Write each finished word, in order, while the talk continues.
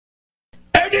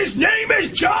And his name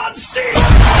is John C.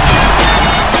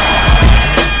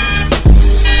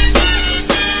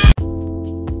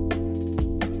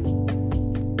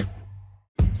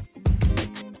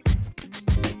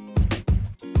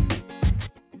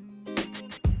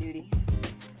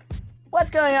 What's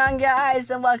going on, guys,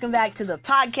 and welcome back to the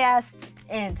podcast.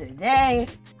 And today,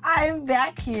 I'm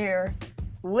back here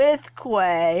with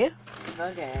Quay.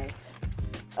 Okay.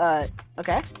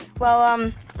 Okay.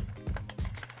 Well,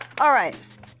 alright.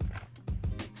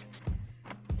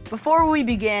 Before we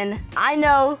begin, I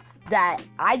know that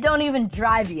I don't even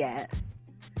drive yet.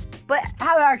 But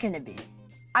how hard can it be?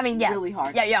 I mean, yeah. Really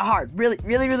hard. Yeah, hard.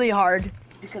 Really hard.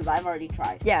 Because I've already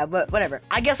tried. Yeah, but whatever.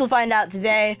 I guess we'll find out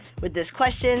today with this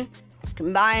question,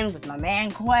 combined with my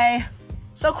man, Quay.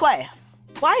 So, Quay,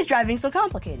 why is driving so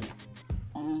complicated?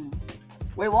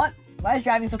 Wait, what? Why is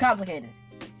driving so complicated?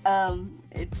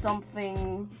 It's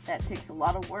something that takes a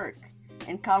lot of work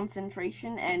and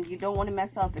concentration, and you don't want to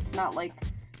mess up. It's not like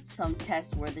some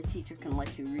test where the teacher can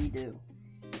let you redo.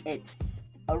 It's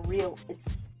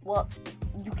well,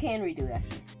 you can redo it,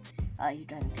 actually. You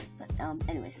driving test, but,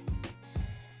 anyways.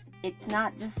 It's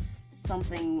not just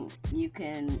something you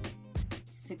can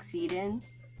succeed in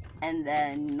and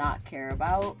then not care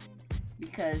about,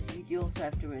 because you do also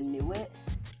have to renew it,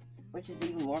 which is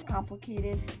even more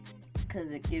complicated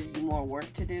because it gives you more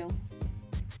work to do.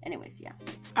 Anyways, yeah.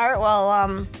 Alright,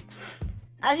 well,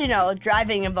 as you know,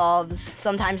 driving involves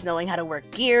sometimes knowing how to work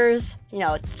gears,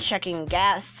 checking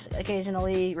gas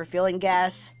occasionally, refueling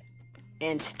gas,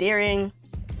 and steering.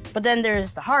 But then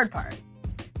there's the hard part.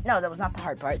 No, that was not the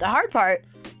hard part. The hard part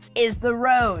is the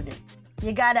road.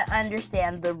 You gotta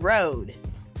understand the road.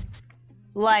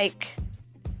 Alright,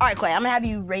 Quay, I'm gonna have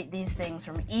you rate these things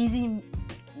from easy,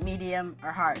 medium,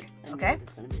 or hard, okay?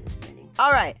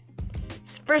 Alright,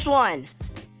 first one.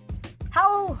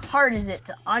 How hard is it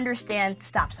to understand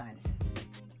stop signs?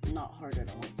 Not hard at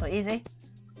all. So easy?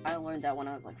 I learned that when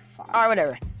I was like 5. Alright,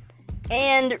 whatever.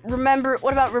 And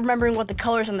what about remembering what the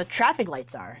colors on the traffic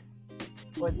lights are?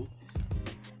 Easy.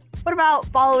 What about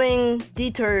following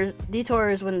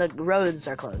detours when the roads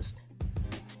are closed?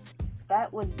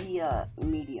 That would be a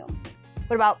medium.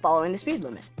 What about following the speed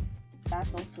limit?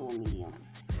 That's also a medium.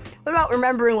 What about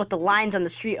remembering what the lines on the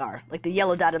street are, like the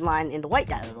yellow dotted line and the white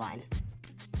dotted line?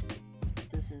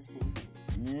 This is the same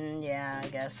thing. Yeah, I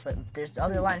guess, but there's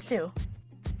other lines too.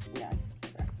 Yeah,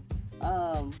 sure.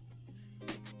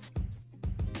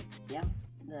 Yeah,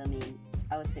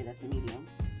 I would say that's a medium.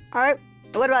 Alright,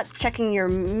 what about checking your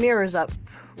mirrors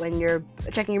when you're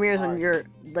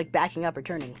like backing up or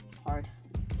turning? Hard.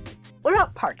 What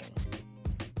about parking?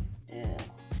 Ew,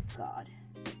 God.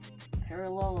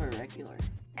 Parallel or regular?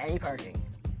 Any parking.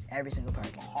 Every single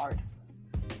parking. Hard.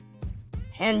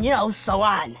 And, so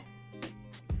on.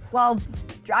 Well,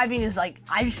 driving is I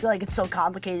just feel like it's so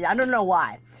complicated. I don't know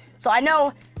why. So I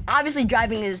know, obviously,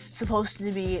 driving is supposed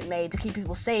to be made to keep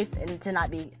people safe and to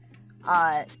not be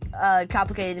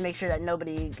complicated, to make sure that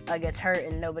nobody gets hurt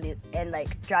and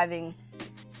driving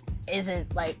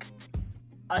isn't like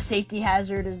a safety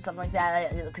hazard and stuff like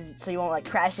that, so you won't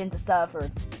crash into stuff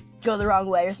or go the wrong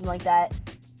way or something like that.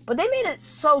 But they made it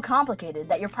so complicated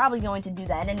that you're probably going to do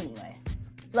that anyway.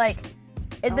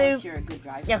 Unless you're a good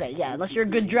driver. Okay, yeah, unless you're a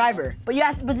good driver. But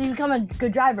to become a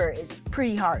good driver, it's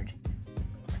pretty hard.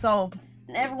 So.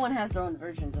 And everyone has their own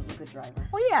versions of a good driver.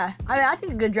 Well, yeah. I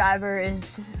think a good driver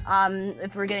is,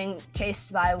 if we're getting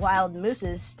chased by wild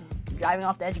mooses, driving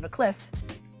off the edge of a cliff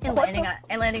and landing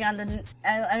on the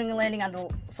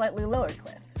slightly lower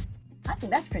cliff. I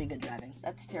think that's pretty good driving.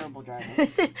 That's terrible driving.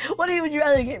 Would you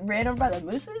rather get ran over by the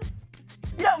mooses?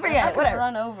 Forget it. Whatever.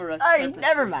 Run over us. Alright,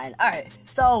 never mind. Alright,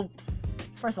 so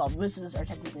first of all, mooses are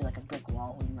technically like a brick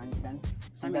wall when you run into them.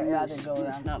 So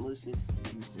moose, not mooses.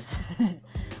 Mooses.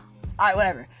 Alright,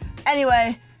 whatever.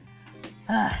 Anyway,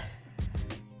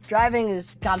 driving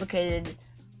is complicated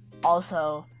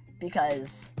also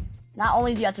because not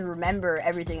only do you have to remember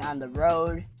everything on the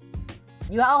road,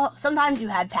 sometimes you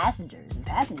have passengers, and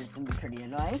passengers can be pretty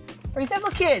annoying. For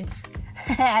example, kids.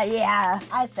 Yeah,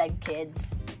 I said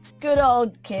kids. Good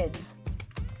old kids.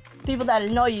 People that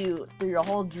annoy you through your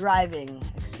whole driving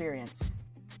experience.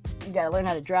 You gotta learn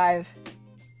how to drive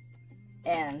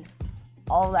and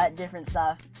all that different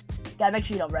stuff. Gotta make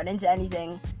sure you don't run into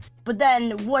anything. But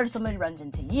then, what if somebody runs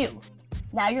into you?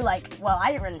 Now you're like, well,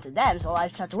 I didn't run into them, so I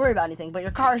don't have to worry about anything. But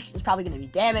your car is probably going to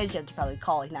be damaged. You have to probably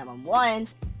call 911,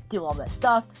 do all that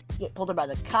stuff. You get pulled over by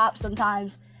the cops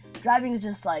sometimes. Driving is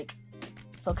just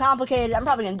so complicated. I'm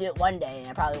probably going to do it one day, and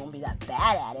I probably won't be that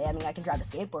bad at it. I mean, I can drive a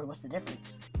skateboard. What's the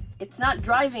difference? It's not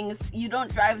driving. You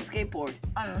don't drive a skateboard.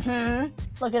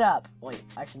 Look it up. Wait,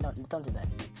 actually, don't do that.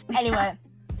 Anyway,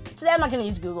 today I'm not going to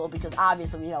use Google because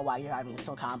obviously we know why driving is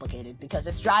so complicated. Because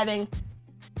it's driving,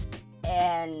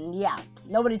 and yeah,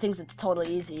 nobody thinks it's totally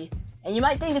easy. And you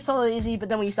might think it's totally easy, but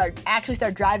then when you actually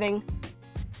start driving, you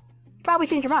probably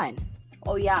change your mind.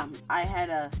 Oh yeah, I had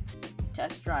a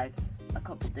test drive a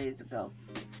couple days ago,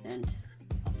 and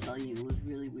I'll tell you, it was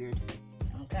really weird.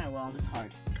 Okay, well, It was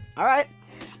hard. all right.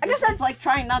 I guess that's It's like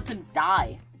trying not to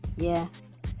die. yeah.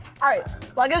 All right.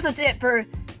 Well, I guess that's it for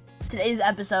today's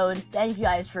episode. Thank you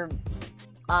guys for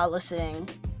listening.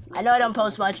 I know I don't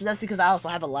post much. That's because I also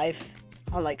have a life,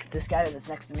 unlike this guy that's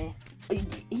next to me.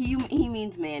 He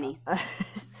means Manny.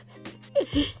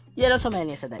 Yeah, don't tell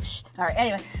Manny I said that. Shh. All right.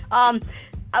 Anyway, I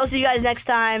will see you guys next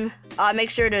time. Make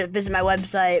sure to visit my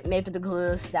website,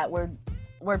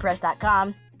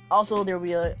 madefortheclueless.wordpress.com. Also, there will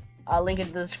be a link in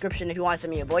the description if you want to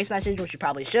send me a voice message, which you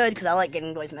probably should, because I like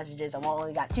getting voice messages. I've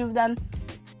only got 2 of them,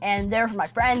 and they're for my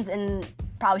friends, and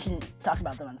probably shouldn't talk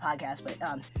about them on the podcast. But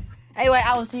anyway,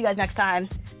 I will see you guys next time.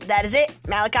 That is it.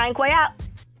 Malachi and Quay out.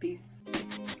 Peace.